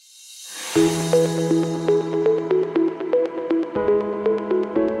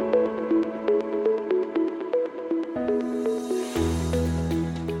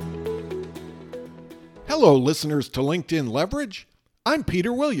Hello, listeners to LinkedIn Leverage. I'm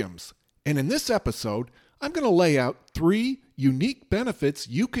Peter Williams, and in this episode, I'm going to lay out 3 unique benefits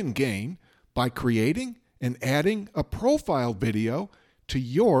you can gain by creating and adding a profile video to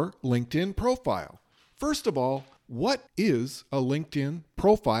your LinkedIn profile. First of all, what is a LinkedIn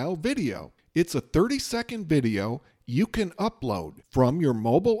profile video? It's a 30-second video you can upload from your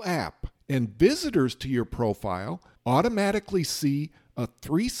mobile app, and visitors to your profile automatically see a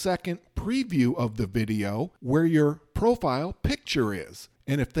 3-second preview of the video where your profile picture is.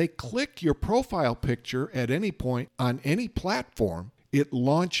 And if they click your profile picture at any point on any platform, it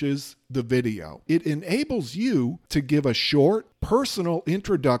launches the video. It enables you to give a short, personal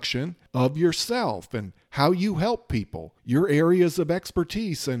introduction of yourself and how you help people, your areas of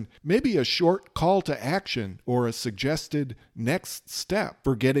expertise, and maybe a short call to action or a suggested next step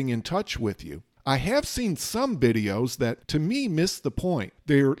for getting in touch with you. I have seen some videos that, to me, miss the point.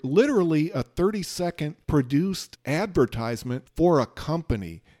 They're literally a 30-second produced advertisement for a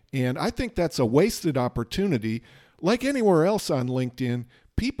company, and I think that's a wasted opportunity. Like anywhere else on LinkedIn,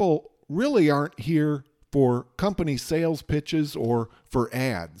 people really aren't here for company sales pitches or for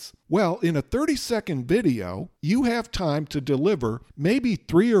ads. Well, in a 30-second video, you have time to deliver maybe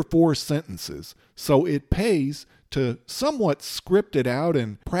 3 or 4 sentences, so it pays to somewhat script it out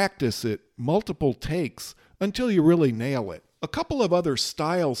and practice it multiple takes until you really nail it. A couple of other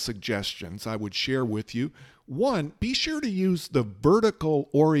style suggestions I would share with you. 1, be sure to use the vertical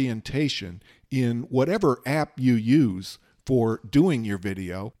orientation in whatever app you use for doing your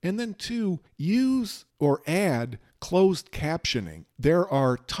video. And then 2, use or add closed captioning. There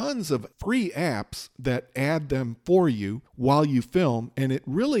are tons of free apps that add them for you while you film, and it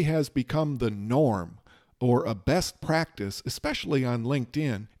really has become the norm or a best practice, especially on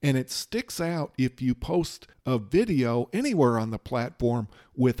LinkedIn, and it sticks out if you post a video anywhere on the platform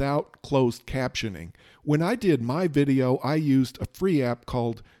without closed captioning. When I did my video, I used a free app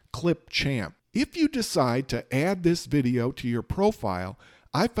called Clipchamp. If you decide to add this video to your profile,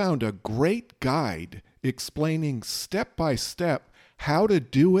 I found a great guide explaining step by step how to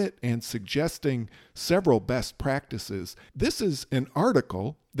do it and suggesting several best practices. This is an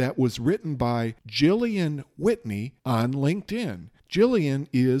article that was written by Jillian Whitney on LinkedIn. Jillian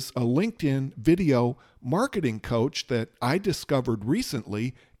is a LinkedIn video marketing coach that I discovered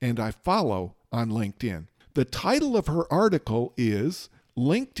recently and I follow on LinkedIn. The title of her article is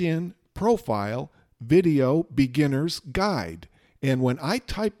LinkedIn Profile Video Beginner's Guide. And when I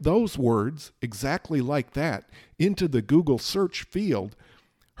type those words exactly like that into the Google search field,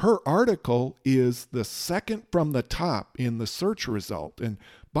 her article is the second from the top in the search result. And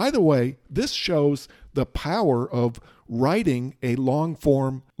by the way, this shows the power of writing a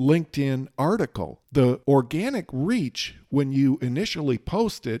long-form LinkedIn article. The organic reach when you initially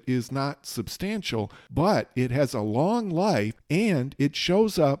post it is not substantial, but it has a long life and it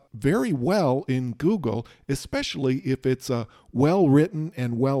shows up very well in Google, especially if it's a well-written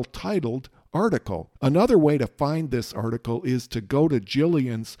and well-titled article. Another way to find this article is to go to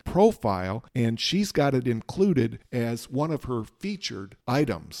Jillian's profile, and she's got it included as one of her featured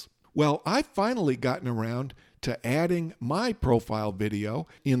items. Well, I've finally gotten around to adding my profile video.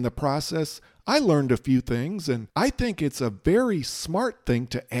 In the process, I learned a few things, and I think it's a very smart thing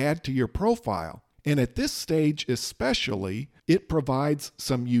to add to your profile. And at this stage especially, it provides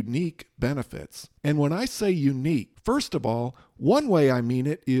some unique benefits. And when I say unique, first of all, one way I mean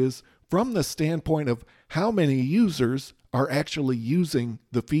it is from the standpoint of how many users are actually using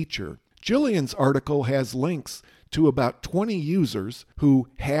the feature. Jillian's article has links to about 20 users who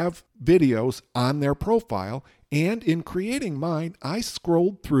have videos on their profile, and in creating mine, I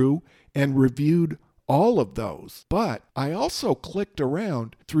scrolled through and reviewed all of those. But I also clicked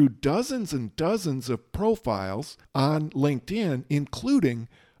around through dozens and dozens of profiles on LinkedIn, including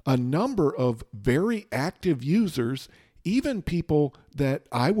a number of very active users, even people that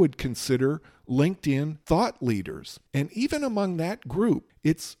I would consider LinkedIn thought leaders. And even among that group,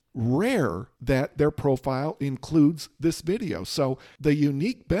 it's rare that their profile includes this video. So the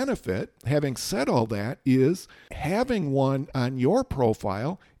unique benefit, having said all that, is having one on your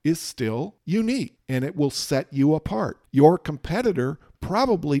profile is still unique and it will set you apart. Your competitor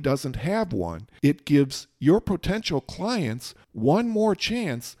probably doesn't have one. It gives your potential clients one more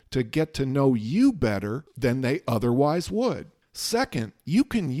chance to get to know you better than they otherwise would. Second, you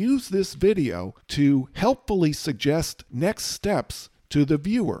can use this video to helpfully suggest next steps to the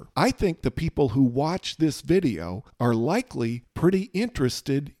viewer. I think the people who watch this video are likely pretty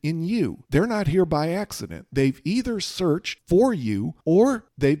interested in you. They're not here by accident. They've either searched for you or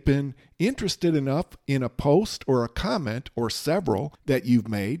they've been interested enough in a post or a comment or several that you've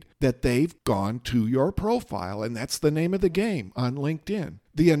made that they've gone to your profile. And that's the name of the game on LinkedIn.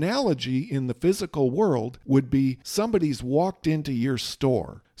 The analogy in the physical world would be somebody's walked into your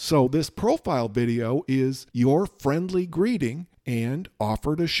store. So this profile video is your friendly greeting and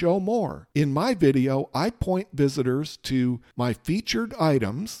offer to show more. In my video, I point visitors to my featured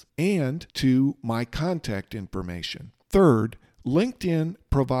items and to my contact information. Third, LinkedIn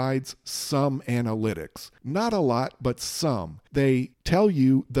provides some analytics. Not a lot, but some. They tell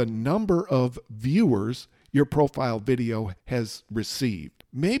you the number of viewers your profile video has received.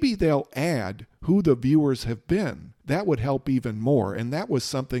 Maybe they'll add who the viewers have been. That would help even more. And that was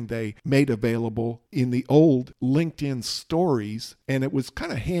something they made available in the old LinkedIn stories. And it was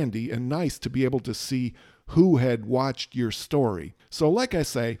kind of handy and nice to be able to see who had watched your story. So like I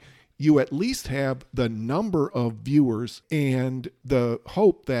say, you at least have the number of viewers and the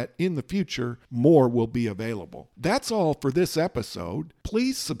hope that in the future more will be available. That's all for this episode.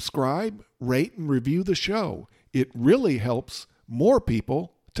 Please subscribe, rate, and review the show. It really helps more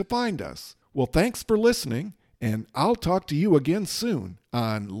people to find us. Well, thanks for listening, and I'll talk to you again soon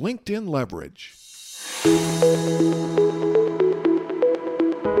on LinkedIn Leverage.